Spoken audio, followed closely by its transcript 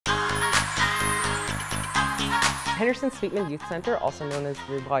Henderson Sweetman Youth Center, also known as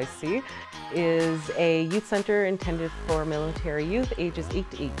the YC, is a youth center intended for military youth ages 8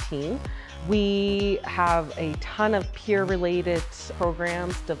 to 18. We have a ton of peer-related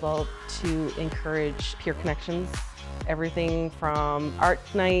programs developed to encourage peer connections. Everything from art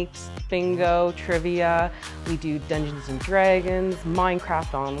nights, bingo, trivia. We do Dungeons and Dragons,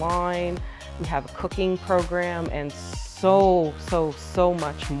 Minecraft Online. We have a cooking program and so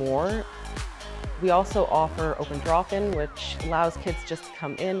much more. We also offer open drop-in, which allows kids just to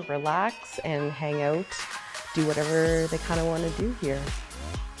come in, relax, and hang out, do whatever they kind of want to do here.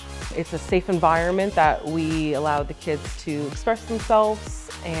 It's a safe environment that we allow the kids to express themselves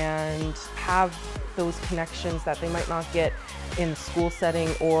and have those connections that they might not get in the school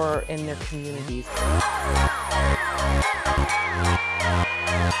setting or in their communities.